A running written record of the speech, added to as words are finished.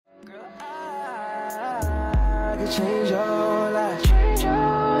change your life.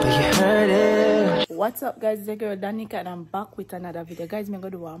 But you heard it. What's up, guys? It's the girl Danica, and I'm back with another video. Guys, I'm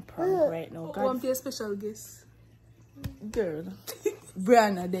gonna do one prank right now. One for a special guest. Girl,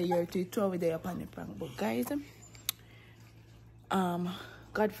 Brianna, they here to throw with the upon the prank. But guys,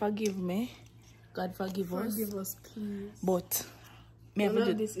 God forgive me. God forgive us. Forgive us, please. But none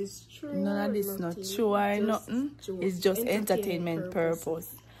of this is true. None of this is not true or nothing. It's just entertainment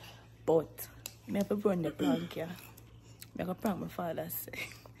purpose. But me have to run the prank here. Me have to prank my father.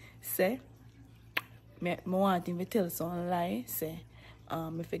 Say, me want him to tell some lie. Say,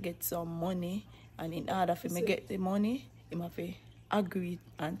 if I get some money, and in order for me get the money, he have to agree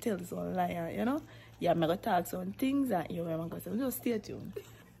and tell some lie. You know, yeah, me go talk some things at you. I'm gonna say, just stay tuned.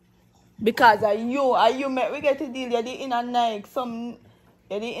 Because are you make we get to deal. You're the inner Nike.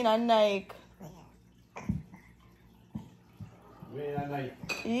 You're the inner Nike.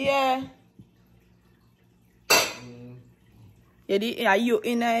 Yeah. Are you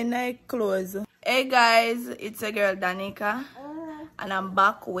in a Nike clothes? Hey guys, it's a girl Danica, and I'm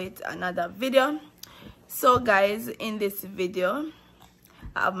back with another video. So guys, in this video,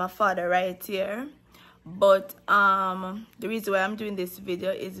 I have my father right here. But the reason why I'm doing this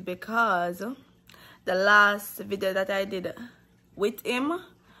video is because the last video that I did with him,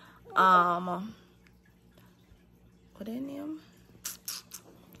 what their name?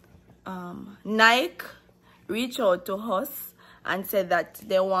 Nike reached out to us and said that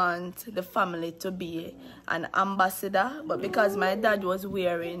they want the family to be an ambassador, but because my dad was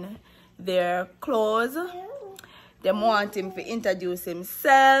wearing their clothes, they want him to introduce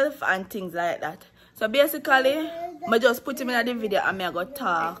himself and things like that. So basically, I just put him in the video and I go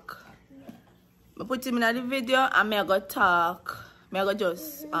talk. I put him in the video and I go talk. I go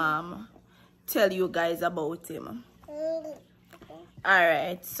just tell you guys about him.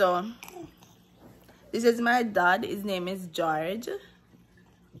 Alright, so this is my dad. His name is George.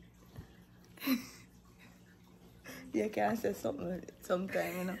 You can say something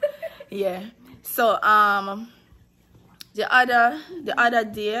sometime, you know. Yeah. So the other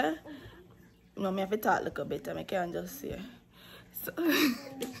day, no, I have to talk a little bit. I can't just say. So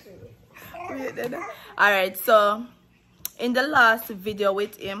alright, so in the last video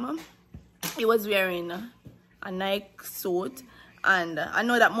with him, he was wearing a Nike suit. And I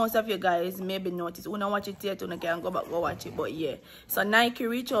know that most of you guys maybe noticed. When I watch it yet, you can go back go watch it. But yeah, so Nike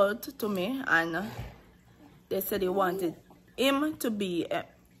reached out to me and they said they wanted him to be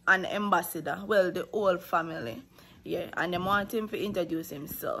an ambassador. Well, the whole family, yeah, and they want him to introduce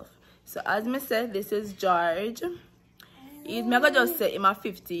himself. So as me said, this is George. He's mega just say him a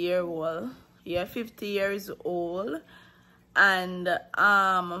 50-year-old. Yeah, 50 years old, and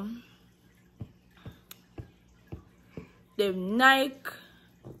the Nike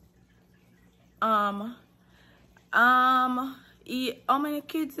how many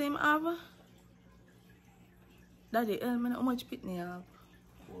kids him have? Daddy, how much pitney have?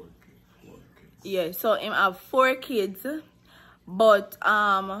 4 kids. Yeah, so him have 4 kids, but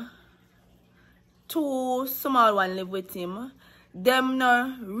 2 small one live with him. Them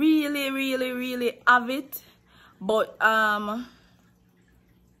no really have it, but them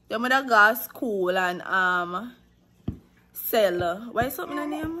would go to school and sell. Why is something in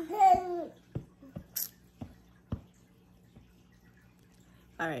the name?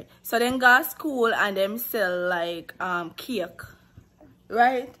 Alright, so then go to school and them sell like cake,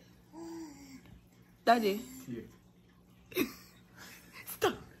 right? Daddy?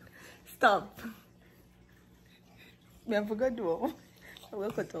 Stop. I forgot to do. I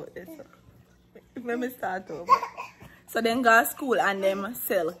will cut out this. Let me start over. So then go to school and them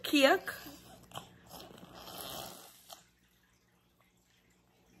sell cake.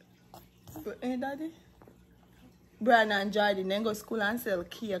 Hey, Daddy? Brian and Jordan then go to school and sell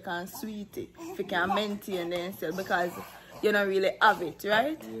cake and sweetie. If you can maintain and sell because you don't really have it,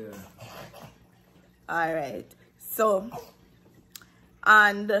 right? Yeah. Alright. So,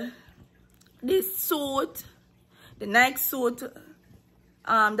 and this suit, the Nike suit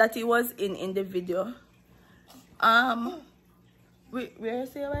that he was in the video, where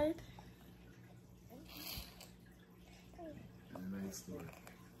is he, right? Nike store.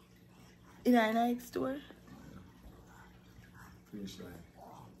 In a Nike store? Finish line.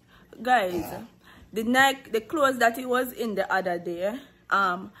 Guys, the clothes that he was in the other day,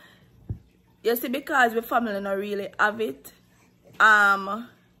 you see, because the family don't really have it,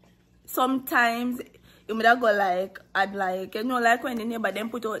 sometimes you might go like, you know, like when the neighbor them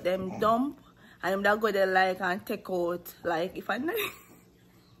put out them dump, and you might go there like and take out, like, if I know.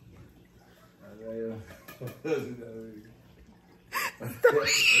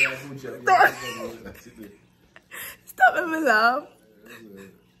 Stop let me laugh.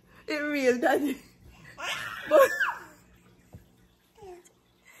 It real, daddy. But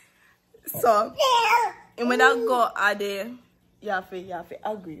so you may not go at the you have to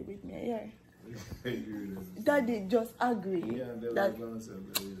agree with me, yeah. Daddy, just agree.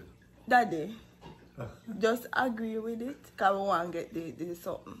 Daddy, just agree with it. Because we want to get the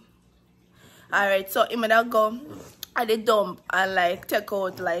something. Alright, so him that go at the dump and like take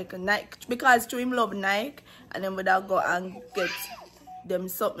out like Nike because to him love Nike, and then we that go and get them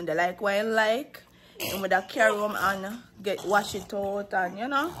something they like what I like, and we that carry them and get wash it out and you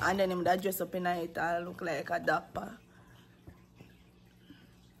know, and then him that dress up in it and look like a dapper.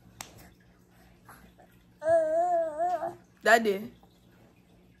 Daddy,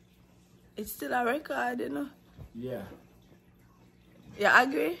 it's still a record, you know? Yeah. You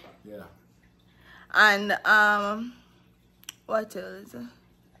agree? Yeah. And what else?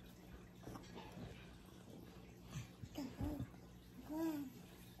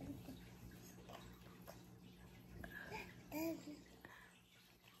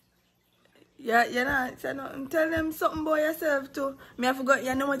 Yeah, you know, say nothing. Tell them something about yourself too. Me I forgot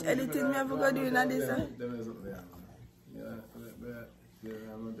you know much editing me I forgot doing that this.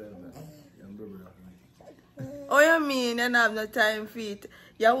 Oh you mean you don't have no time for it?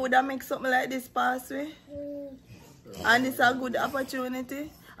 You would have make something like this pass way? And it's a good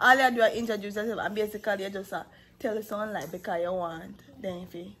opportunity. All you do is introduce yourself and basically you just tell someone like because you want. Then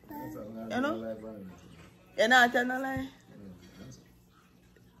if you know? You're not telling a lie?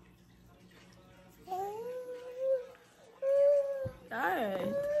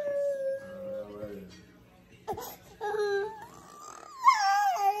 Alright.